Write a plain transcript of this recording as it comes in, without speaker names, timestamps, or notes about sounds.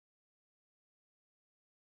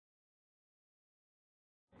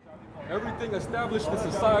Everything established in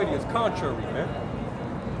society is contrary, man.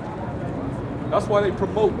 That's why they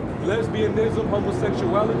promote lesbianism,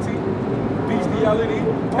 homosexuality, bestiality,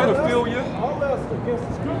 pedophilia. All that's against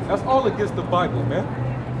the scripture. That's all against the Bible, man.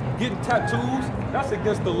 Getting tattoos, that's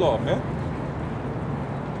against the law, man.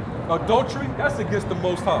 Adultery, that's against the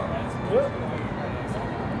Most High. Yeah.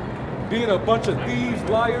 Being a bunch of thieves,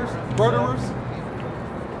 liars, murderers,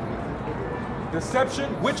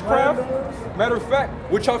 deception, witchcraft. Matter of fact,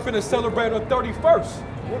 which y'all finna celebrate on 31st.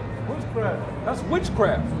 Witchcraft. That's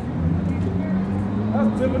witchcraft.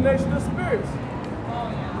 That's divination of spirits.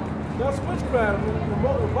 That's witchcraft.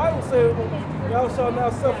 The Bible says, "Thou shalt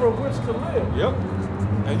not suffer a witch to live." Yep.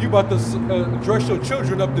 And you about to dress your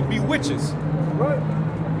children up to be witches. Right.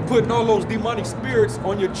 Putting all those demonic spirits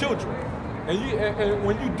on your children. And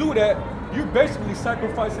when you do that, you're basically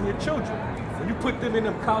sacrificing your children. When you put them in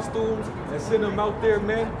them costumes and send them out there,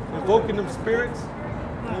 man, invoking them spirits,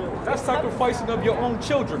 that's sacrificing of your own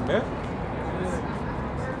children, man.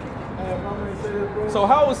 So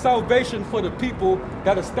how is salvation for the people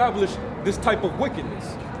that establish this type of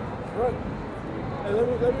wickedness? Right. And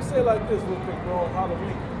let me say it like this real quick, bro, on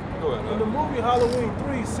Halloween. Go ahead, man. In the movie Halloween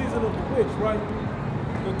 3, Season of the Witch, right?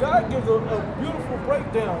 The guy gives a beautiful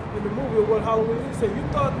breakdown in the movie of what Halloween is. He said, you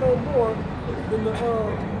thought no more than the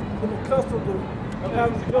custom of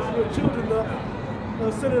having your children up,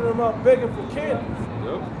 sending them out begging for candy.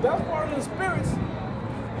 Yep. That's part of the spirits,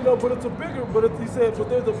 you know, but it's a bigger, he said, but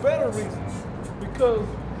there's a better reason. Because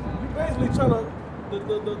you basically trying to,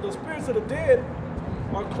 the spirits of the dead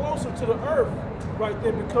are closer to the earth right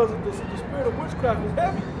then because of the spirit of witchcraft is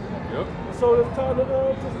heavy. Yep. And so it's time to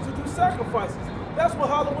do sacrifices. That's what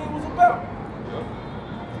Halloween was about.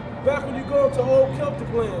 Yep. Back when you go into old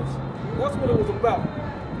Celtic lands, that's what it was about.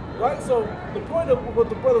 Right? So the point of what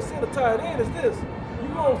the brother said to tie it in is this. You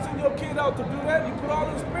gonna send your kid out to do that, you put all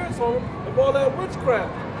those spirits on them of all that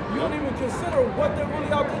witchcraft. You don't even consider what they're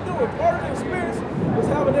really out there doing. Part of their spirits is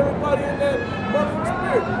having everybody in that monthly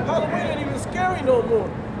spirit. Halloween ain't even scary no more.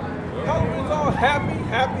 Halloween's all happy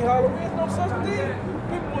Halloween. No such thing.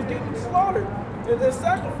 People was getting slaughtered and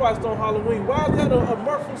sacrificed on Halloween. Why is that a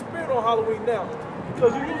mirthful spirit on Halloween now?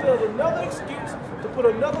 Because you use it as another excuse to put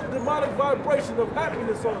another demonic vibration of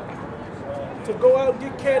happiness on it. To go out and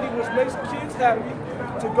get candy, which makes kids happy.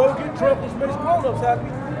 To go get drunk, which makes grown-ups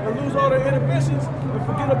happy. And lose all their inhibitions and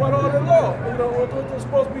forget about all their law. You know, what they're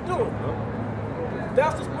supposed to be doing.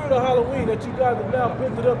 That's the spirit of Halloween that you guys have now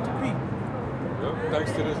built it up to be. Yep.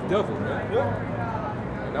 Thanks to this devil, man. Yep.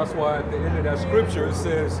 And that's why at the end of that scripture it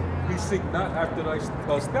says, he seek not after thy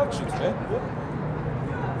statutes, man.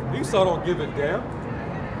 Esau don't give a damn.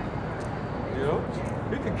 You know,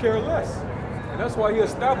 he could care less. And that's why he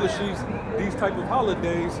established these type of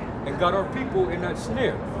holidays and got our people in that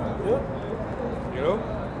snare. You know?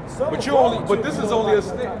 But this is only a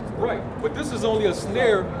snare, right? But this is only a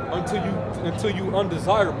snare until you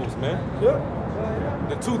undesirables, man.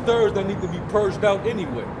 The 2/3 that need to be purged out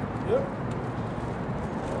anyway.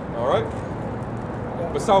 All right.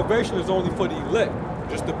 But salvation is only for the elect,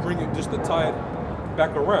 just to tie it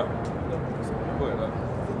back around. Go ahead.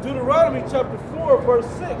 Deuteronomy chapter 4, verse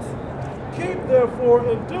 6. Keep therefore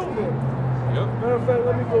and do them. Matter of fact,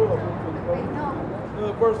 let me go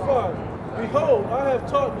up. Verse 5. Behold, I have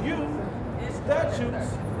taught you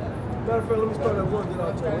statutes. Matter of fact, let me start at 1, then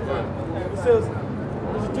I'll tell you. It says,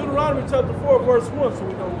 this is Deuteronomy chapter 4, verse 1, so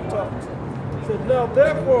we know what we're talking about. It says, now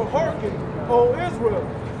therefore hearken, O Israel,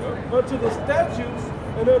 unto the statutes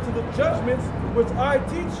and unto the judgments which I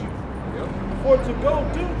teach you. For to go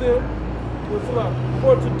do them,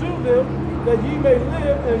 that ye may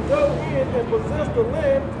live and go in and possess the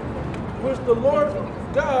land which the Lord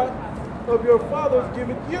God of your fathers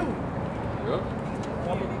giveth you.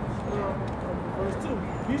 Verse 2.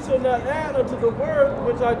 Ye shall not add unto the word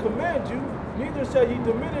which I command you, neither shall ye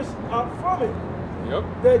diminish out from it.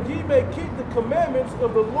 That ye may keep the commandments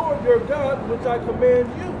of the Lord your God, which I command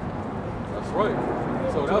you. That's right.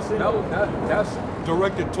 So that's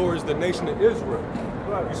directed towards the nation of Israel.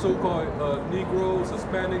 Right. You so-called Negroes,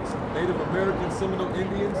 Hispanics, Native Americans, Seminole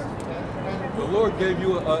Indians. The Lord gave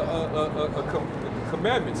you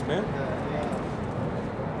commandments, man.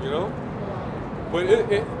 You know? But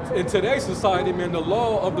in today's society, man, the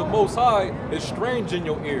law of the Most High is strange in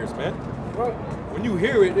your ears, man. Right. When you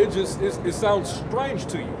hear it, it sounds strange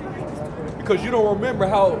to you because you don't remember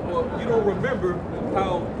how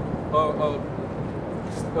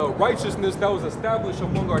righteousness that was established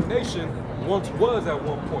among our nation once was at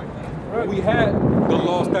one point. Right. We had the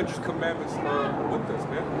law, statutes, commandments with us,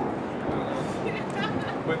 man.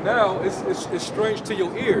 But now it's strange to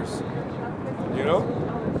your ears, you know.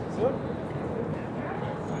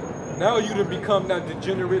 now you done become that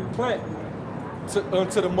degenerate plant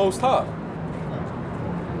unto the Most High.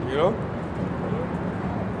 You know?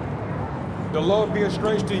 The law being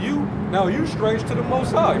strange to you, now you strange to the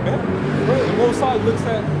Most High, man. The Most High looks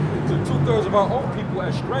at the 2/3 of our own people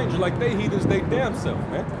as strangers, like they heathens they damn self,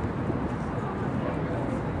 man.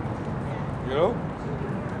 You know?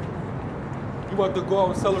 You want to go out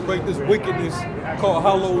and celebrate this wickedness called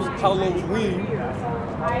Halloween,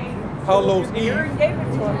 Hallows Eve.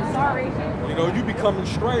 Sorry. You know, you becoming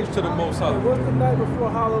strange to the Most High. What's the night before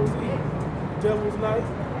Hallows Eve? Devil's night?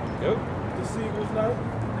 Yep. Deceiver's night?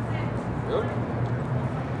 Yep.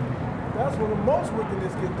 That's when the most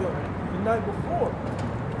wickedness get done. The night before.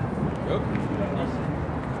 Yep.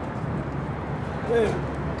 Hey,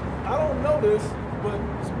 I don't know this, but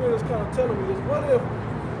the Spirit is kind of telling me this. What if,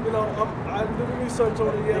 you know, I did research on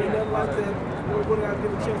it yet and nothing like that. When did I get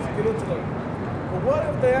a chance to get into that? But what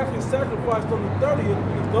if they actually sacrificed on the 30th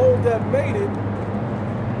and those that made it,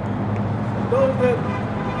 those that...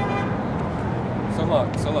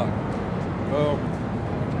 Salah.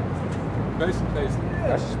 Basically. Yeah,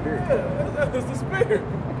 That's the Spirit. Yeah, that's the Spirit.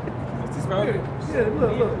 It's the Spirit. Yeah,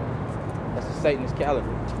 look. That's the Satan's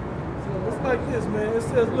calendar. It's like this, man. It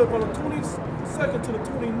says, look, on the 22nd to the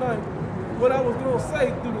 29th, what I was going to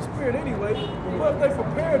say through the Spirit anyway, what if they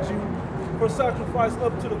prepared you for sacrifice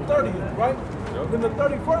up to the 30th, right? Yep. Then the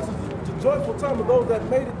 31st is the joyful time of those that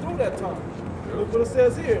made it through that time. Yep. Look what it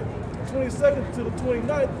says here. 22nd to the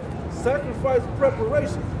 29th, sacrifice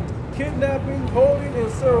preparation, kidnapping, holding, and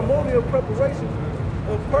ceremonial preparation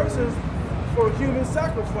of persons for human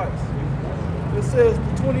sacrifice. It says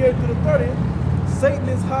the 28th to the 30th,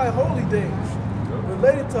 Satan's high holy days,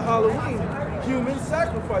 related to Halloween, human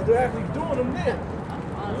sacrifice. They're actually doing them then.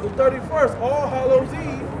 The 31st, All Hallows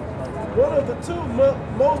Eve, one of the two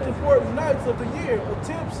most important nights of the year.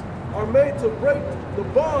 Attempts are made to break the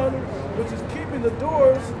bond which is keeping the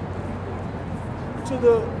doors to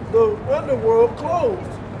the underworld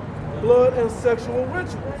closed. Blood and sexual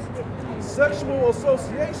rituals. Sexual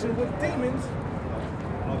association with demons,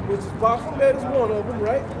 which is Baphomet is one of them,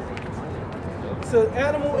 right? It says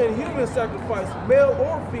animal and human sacrifice, male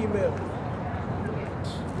or female.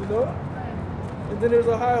 You know? And then there's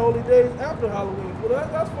a high holy days after Halloween. Well,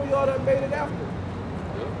 that's for y'all that made it after.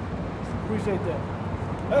 Appreciate that.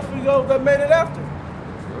 That's for y'all that made it after.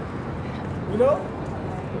 You know?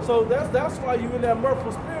 So that's why you in that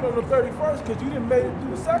mirthful spirit on the 31st, because you didn't make it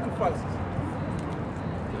through the sacrifices.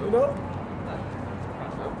 You know?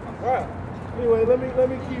 All right. Anyway, let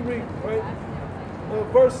me keep reading, right?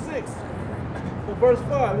 Verse 6. Verse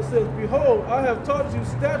 5, it says, Behold, I have taught you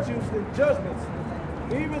statutes and judgments,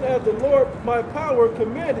 even as the Lord my power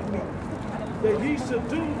commanded me, that ye should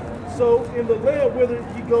do so in the land whither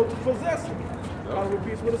ye go to possess it. I'll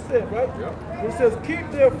repeat what it said, right? Yep. It says,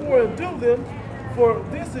 Keep therefore and do them, for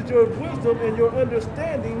this is your wisdom and your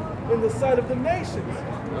understanding in the sight of the nations.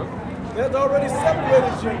 Yep. That's already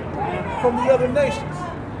separated you from the other nations,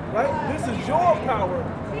 right? This is your power.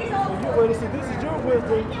 This is your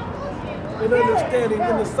wisdom and understanding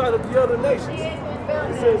in the sight of the other nations.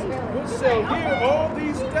 It says, which shall hear all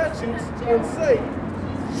these statutes and say,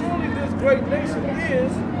 surely this great nation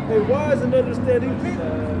is a wise and understanding people.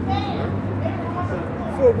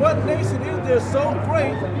 For what nation is there so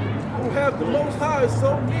great who have the Most High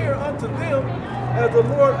so near unto them as the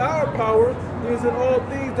Lord our power is in all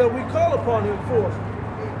things that we call upon him for?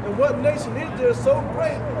 And what nation is there so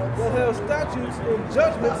great that has statutes and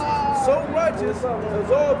judgments so righteous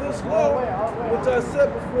as all this law which I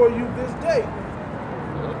set before you this day?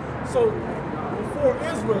 So before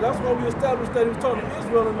Israel, that's why we established that he was talking to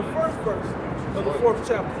Israel in the first verse of the 4th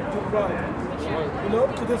chapter of Deuteronomy. You know,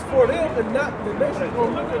 because it's for them and not the nation is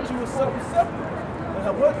going to look at you as something separate.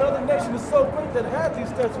 And what other nation is so great that has these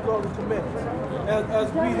statutes, laws, and commandments as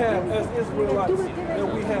we have, as Israelites, that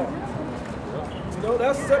we have? You know,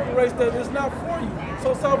 that separates that it's not for you.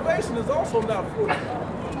 So salvation is also not for you.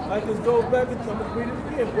 Like this goes back, I'm going to read it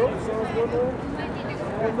again, bro. Psalms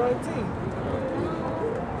 119.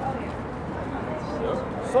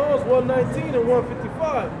 Psalms 119 and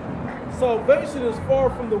 155. Salvation is far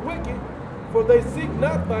from the wicked, for they seek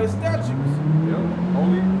not thy statutes.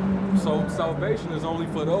 So salvation is only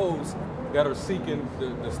for those that are seeking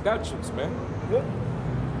the statutes, man. Yep.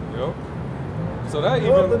 You know? So that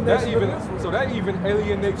even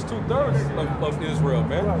alienates 2/3 of Israel,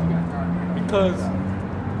 man. Right. Because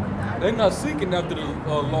they're not seeking after the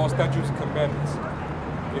law, statutes, and commandments.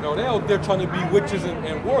 You know, they're out there trying to be witches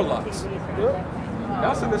and warlocks. Yep.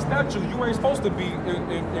 That's in the statute. You ain't supposed to be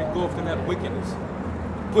engulfed in that wickedness.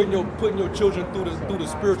 Putting your children through the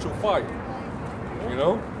spiritual fire. You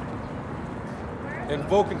know?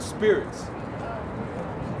 invoking spirits.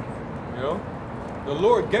 You know, the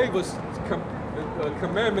Lord gave us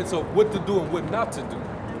commandments of what to do and what not to do,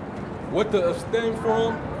 what to abstain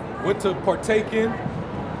from, what to partake in.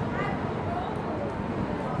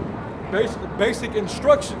 Basic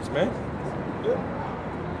instructions, man. Yeah.